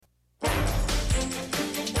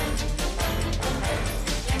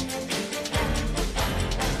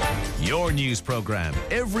Your news program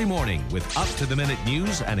every morning with up-to-the-minute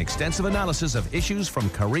news and extensive analysis of issues from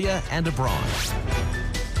Korea and abroad.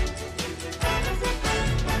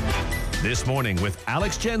 This morning with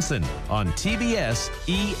Alex Jensen on TBS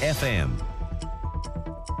EFM.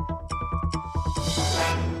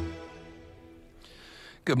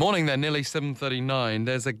 Good morning there, nearly 7:39.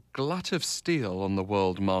 There's a glut of steel on the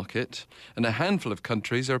world market, and a handful of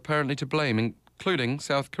countries are apparently to blame, including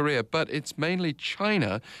South Korea. But it's mainly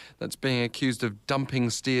China that's being accused of dumping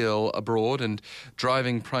steel abroad and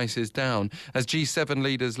driving prices down. As G7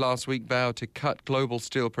 leaders last week vowed to cut global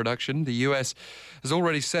steel production, the US has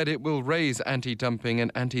already said it will raise anti-dumping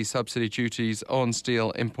and anti-subsidy duties on steel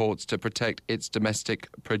imports to protect its domestic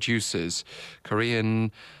producers.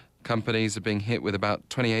 Korean companies are being hit with about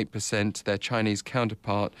 28%. Their Chinese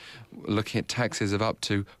counterpart looking at taxes of up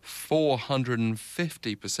to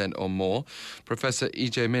 450% or more. Professor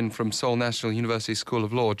Lee Jae-min from Seoul National University School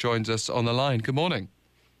of Law joins us on the line. Good morning.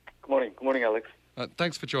 Good morning. Good morning, Alex.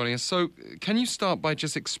 Thanks for joining us. So can you start by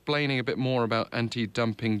just explaining a bit more about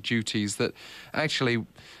anti-dumping duties that actually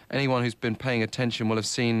anyone who's been paying attention will have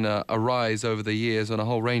seen a rise over the years on a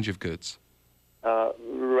whole range of goods?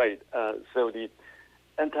 Right. So the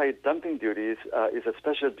anti-dumping duties is a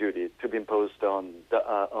special duty to be imposed on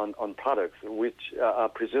products which are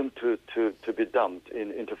presumed to be dumped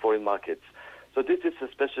into foreign markets. So this is a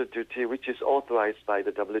special duty which is authorized by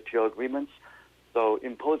the WTO agreements. So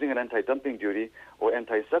imposing an anti-dumping duty or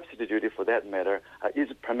anti-subsidy duty for that matter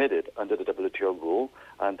is permitted under the WTO rule.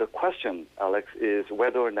 And the question, Alex, is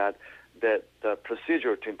whether or not that the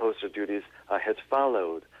procedure to impose the duties has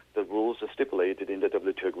followed the rules stipulated in the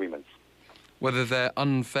WTO agreements. Whether they're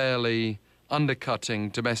unfairly undercutting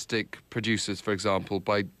domestic producers, for example,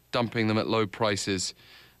 by dumping them at low prices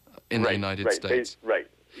in the United States. Right,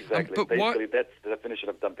 exactly. But basically, that's the definition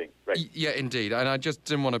of dumping. Right. Yeah, indeed. And I just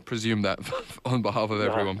didn't want to presume that on behalf of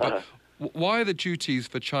everyone. But why are the duties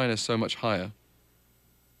for China so much higher?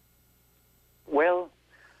 Well,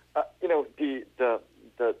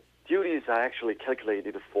 the duties are actually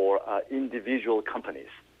calculated for individual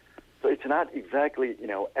companies. So it's not exactly,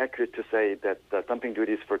 accurate to say that the dumping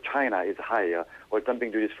duties for China is higher or dumping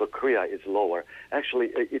duties for Korea is lower. Actually,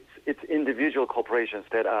 it's individual corporations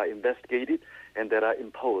that are investigated and that are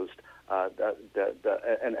imposed. The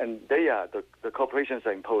corporations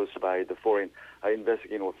are imposed by the foreign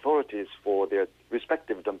investigating authorities for their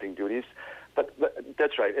respective dumping duties. But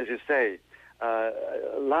that's right, as you say,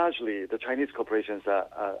 largely the Chinese corporations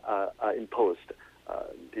are imposed.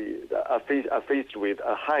 Are faced with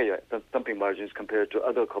higher dumping margins compared to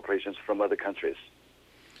other corporations from other countries.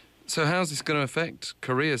 So how's this going to affect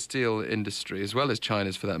Korea's steel industry, as well as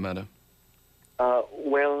China's for that matter?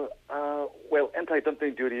 Well,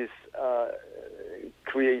 anti-dumping duties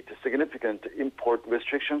create significant import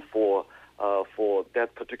restriction for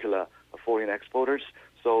that particular foreign exporters.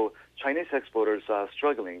 So Chinese exporters are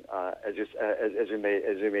struggling, as you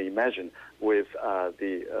may imagine, with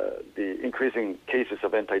the increasing cases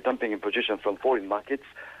of anti-dumping imposition from foreign markets.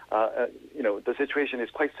 The situation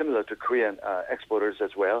is quite similar to Korean exporters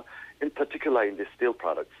as well, in particular in the steel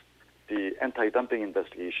products. The anti-dumping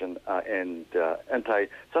investigation and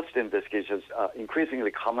anti-subsidy investigations are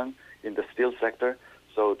increasingly common in the steel sector.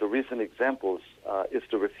 So the recent examples is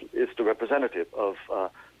the representative of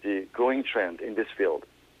the growing trend in this field.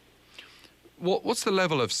 What's the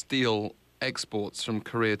level of steel exports from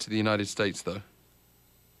Korea to the United States, though?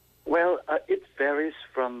 Well, it varies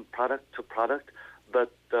from product to product,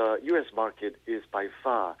 but the U.S. market is by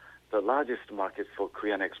far the largest market for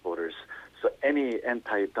Korean exporters. So any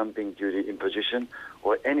anti-dumping duty imposition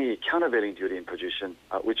or any countervailing duty imposition,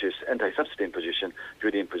 which is anti-subsidy imposition,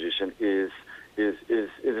 duty imposition, is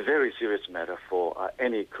a very serious matter for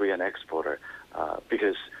any Korean exporter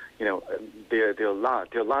because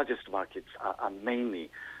their largest markets are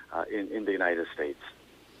mainly in the United States.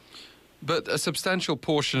 But a substantial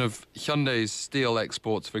portion of Hyundai's steel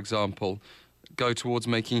exports, for example, go towards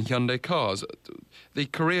making Hyundai cars. The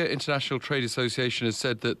Korea International Trade Association has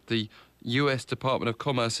said that the U.S. Department of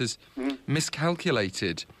Commerce has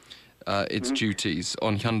miscalculated its duties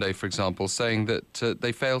on Hyundai, for example, saying that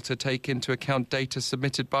they failed to take into account data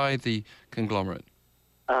submitted by the conglomerate.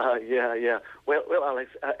 Yeah. Well,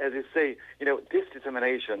 Alex, as you say, this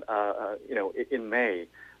determination, in May,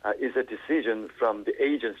 is a decision from the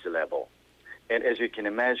agency level. And as you can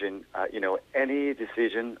imagine, any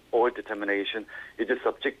decision or determination is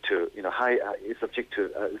subject to,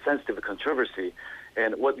 sensitive controversy.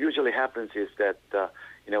 And what usually happens is that,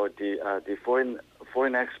 the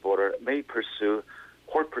foreign exporter may pursue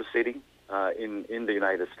court proceeding in the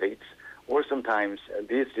United States, or sometimes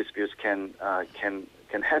these disputes can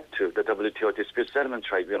can head to the WTO Dispute Settlement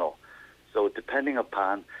Tribunal. So depending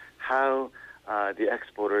upon how the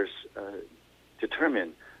exporters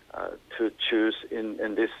determine to choose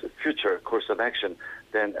in this future course of action,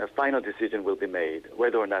 then a final decision will be made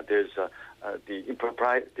whether or not there's a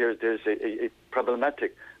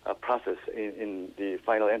problematic process in the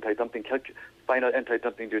final anti-dumping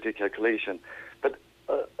duty calculation. But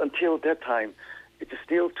until that time, it's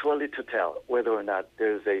still too early to tell whether or not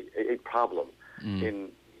there's a problem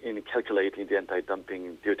in calculating the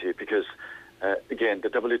anti-dumping duty, because again, the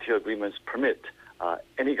WTO agreements permit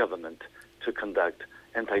any government to conduct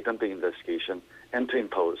anti-dumping investigation and to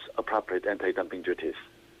impose appropriate anti-dumping duties.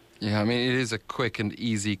 Yeah, I mean, it is a quick and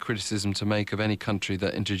easy criticism to make of any country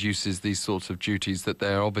that introduces these sorts of duties, that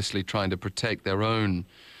they're obviously trying to protect their own.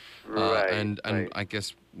 And I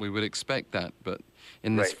guess we would expect that. But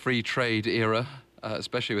in this free trade era,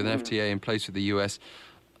 especially with an FTA in place with the US,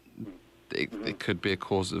 it could be a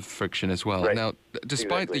cause of friction as well. Now,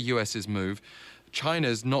 despite the US's move,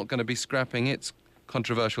 China's not going to be scrapping its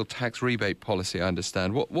controversial tax rebate policy, I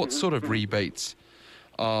understand. What sort of rebates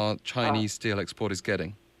are Chinese steel exporters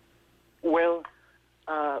getting? Well,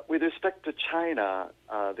 with respect to China,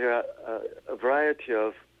 there are a variety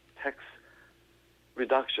of tax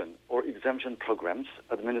reduction or exemption programs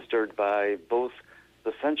administered by both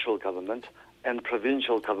the central government and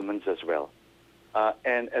provincial governments as well.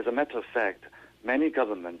 And as a matter of fact, many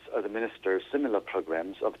governments administer similar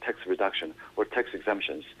programs of tax reduction or tax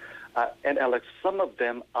exemptions. And Alex, some of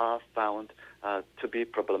them are found to be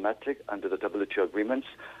problematic under the WTO agreements,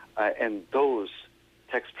 and those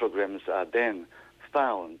tax programs are then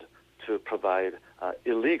found to provide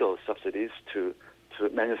illegal subsidies to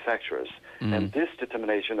manufacturers. And this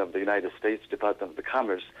determination of the United States Department of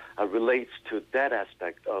Commerce relates to that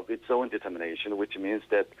aspect of its own determination, which means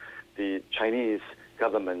that the Chinese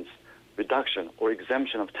government's reduction or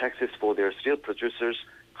exemption of taxes for their steel producers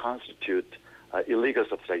constitute illegal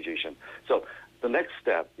subsidization. So the next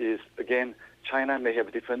step is, again, China may have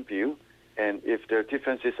a different view, and if their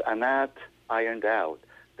differences are not ironed out,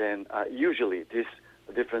 then usually these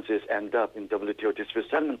differences end up in WTO dispute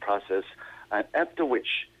settlement process, and after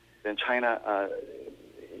which then China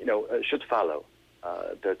should follow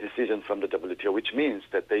the decision from the WTO, which means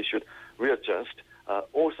that they should readjust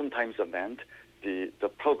or sometimes amend the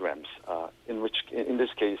programs, in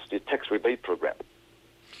this case, the tax rebate program.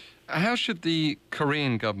 How should the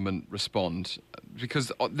Korean government respond?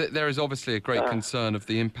 Because there is obviously a great concern of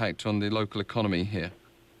the impact on the local economy here.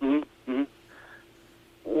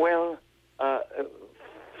 Well,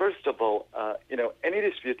 first of all, any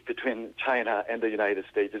dispute between China and the United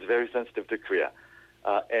States is very sensitive to Korea.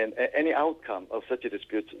 And any outcome of such a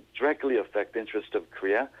dispute directly affects the interest of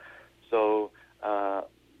Korea. So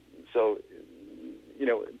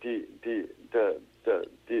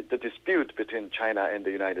the dispute between China and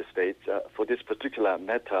the United States for this particular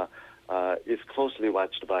matter is closely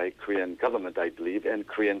watched by Korean government, I believe, and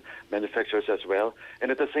Korean manufacturers as well.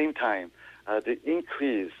 And at the same time, the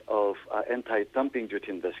increase of anti-dumping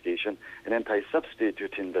duty investigation and anti-subsidy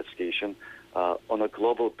duty investigation on a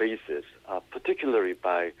global basis, particularly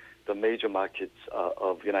by the major markets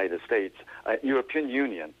of the United States, European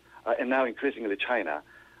Union, and now increasingly China,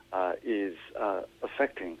 is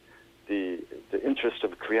affecting the interest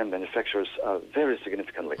of Korean manufacturers very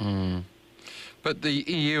significantly. But the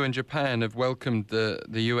EU and Japan have welcomed the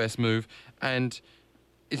US move, and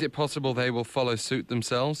is it possible they will follow suit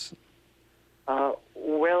themselves?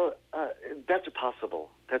 Well, that's possible.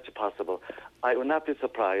 That's possible. I would not be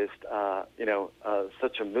surprised,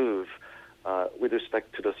 such a move with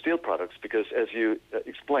respect to the steel products, because as you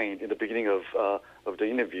explained in the beginning of the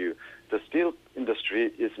interview, the steel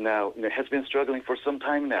industry is now, has been struggling for some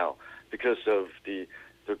time now because of the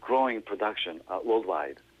growing production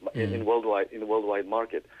worldwide, in the worldwide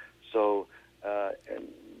market. So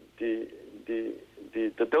the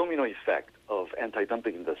domino effect of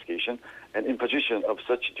anti-dumping investigation and imposition of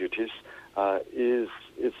such duties is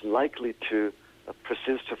likely to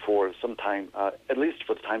persist for some time, at least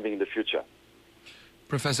for the time being in the future.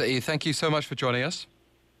 Professor Yi, thank you so much for joining us.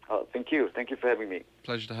 Thank you. Thank you for having me.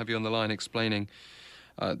 Pleasure to have you on the line explaining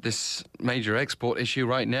this major export issue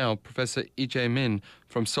right now. Professor Lee Jae-min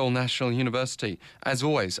from Seoul National University. As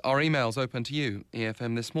always, our email's open to you,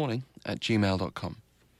 efmthismorning@gmail.com.